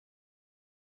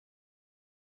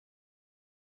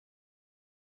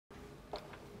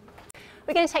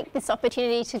we're going to take this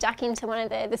opportunity to duck into one of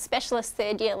the specialist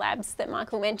third year labs that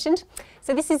Michael mentioned.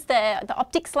 So this is the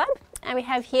optics lab, and we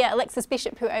have here Alexis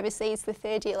Bishop, who oversees the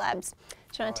third year labs. Do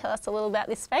you want to tell us a little about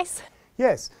this space?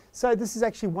 Yes, so this is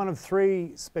actually one of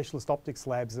 3 specialist optics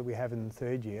labs that we have in the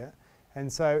third year. And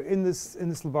so in this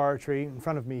laboratory in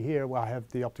front of me here, well, I have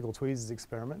the optical tweezers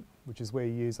experiment, which is where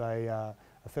you use a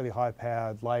fairly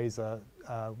high-powered laser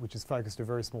which is focused to a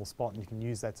very small spot, and you can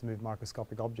use that to move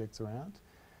microscopic objects around.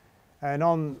 And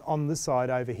on this side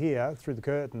over here, through the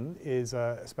curtain, is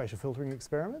a spatial filtering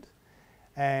experiment.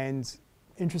 And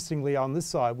interestingly, on this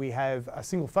side, we have a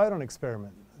single photon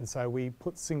experiment. And so we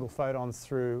put single photons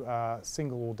through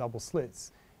single or double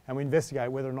slits, and we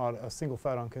investigate whether or not a single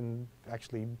photon can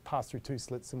actually pass through 2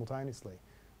 slits simultaneously.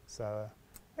 So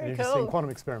an interesting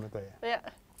quantum experiment there. Yeah,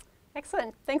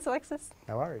 excellent. Thanks, Alexis.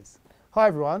 No worries. Hi,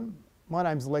 everyone. My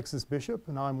name's Alexis Bishop,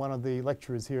 and I'm one of the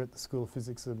lecturers here at the School of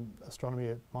Physics and Astronomy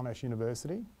at Monash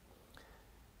University.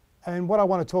 And what I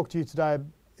want to talk to you today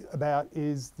about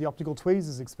is the optical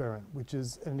tweezers experiment, which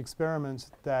is an experiment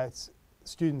that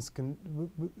students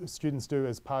do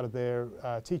as part of their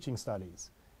teaching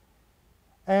studies.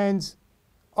 And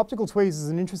optical tweezers is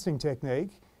an interesting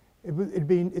technique.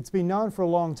 It's been known for a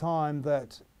long time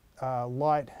that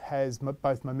light has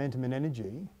both momentum and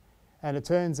energy, and it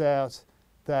turns out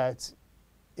that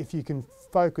if you can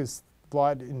focus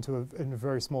light in a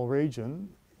very small region,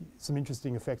 some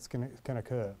interesting effects can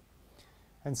occur.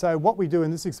 And so what we do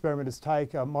in this experiment is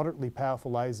take a moderately powerful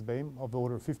laser beam of the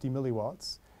order of 50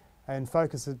 milliwatts and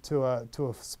focus it to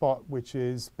a spot which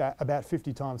is about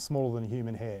 50 times smaller than a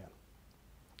human hair.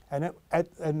 And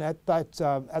at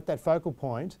that focal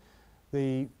point,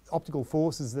 the optical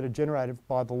forces that are generated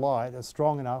by the light are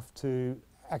strong enough to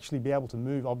actually be able to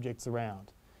move objects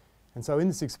around. And so in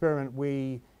this experiment,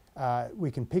 we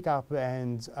can pick up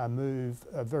and move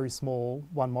a very small,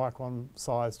 1 micron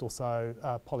sized or so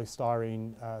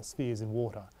polystyrene spheres in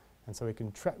water. And so we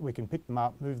can pick them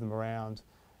up, move them around,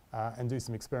 and do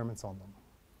some experiments on them.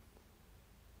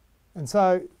 And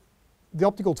so the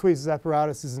optical tweezers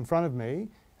apparatus is in front of me,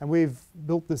 and we've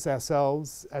built this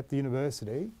ourselves at the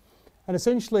university. And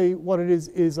essentially what it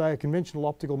is a conventional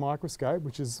optical microscope,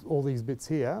 which is all these bits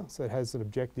here. So it has an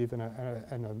objective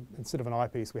and instead of an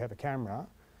eyepiece, we have a camera.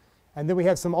 And then we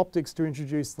have some optics to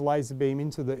introduce the laser beam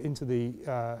into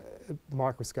the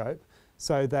microscope,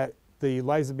 so that the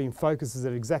laser beam focuses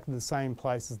at exactly the same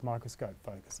place as the microscope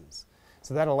focuses.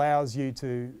 So that allows you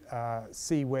to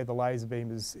see where the laser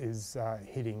beam is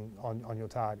hitting on your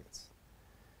targets.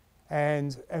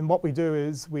 And what we do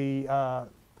is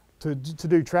to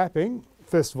do trapping,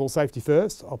 first of all, safety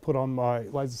first, I'll put on my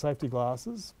laser safety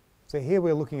glasses. So here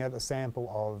we're looking at a sample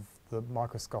of the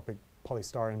microscopic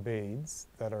polystyrene beads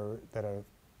that are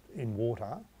in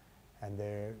water, and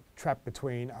they're trapped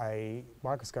between a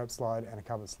microscope slide and a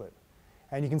cover slip.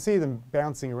 And you can see them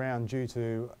bouncing around due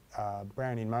to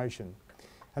Brownian motion.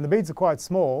 And the beads are quite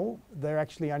small. They're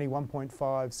actually only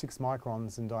 1.56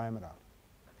 microns in diameter.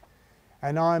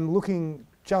 And I'm looking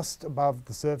just above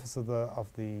the surface of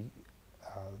the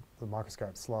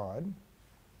microscope slide,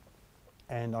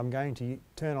 and I'm going to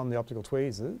turn on the optical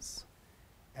tweezers,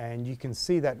 and you can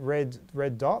see that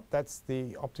red dot. That's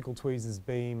the optical tweezers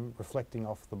beam reflecting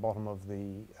off the bottom of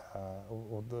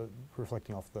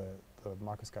reflecting off the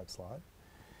microscope slide.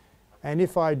 And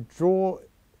if I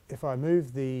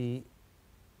move the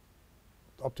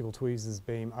optical tweezers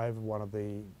beam over one of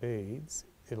the beads,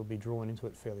 it'll be drawn into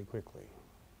it fairly quickly.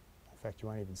 In fact, you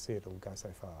won't even see it, it'll go so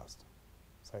fast.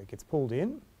 So it gets pulled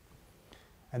in,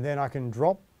 and then I can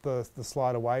drop the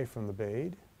slide away from the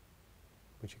bead,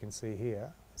 which you can see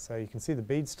here. So you can see the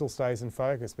bead still stays in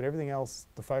focus, but everything else,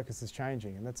 the focus is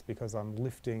changing, and that's because I'm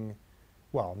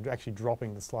I'm actually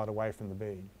dropping the slide away from the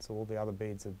bead. So all the other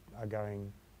beads are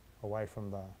going away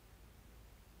from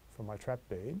my trapped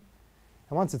bead.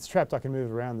 And once it's trapped, I can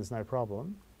move it around, there's no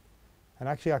problem. And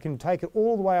actually I can take it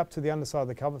all the way up to the underside of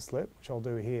the cover slip, which I'll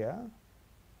do here.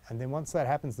 And then once that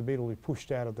happens, the bead will be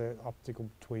pushed out of the optical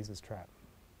tweezers trap.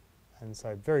 And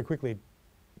so very quickly it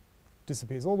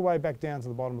disappears all the way back down to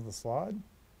the bottom of the slide.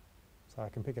 So I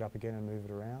can pick it up again and move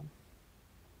it around.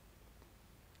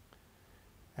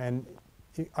 And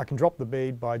I can drop the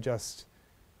bead by just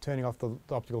turning off the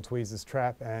optical tweezers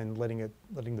trap and letting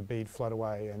the bead float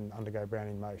away and undergo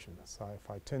Brownian motion. So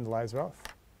if I turn the laser off,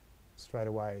 straight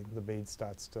away the bead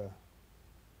starts to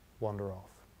wander off.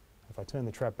 If I turn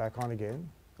the trap back on again,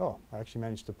 I actually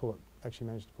managed to pull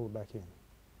it back in.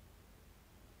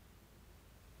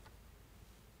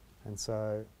 And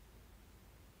so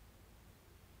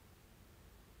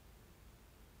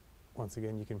once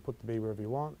again, you can put the bead wherever you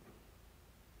want.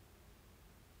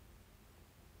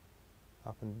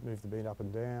 move the bead up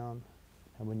and down.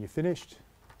 And when you're finished,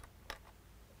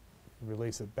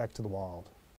 release it back to the wild.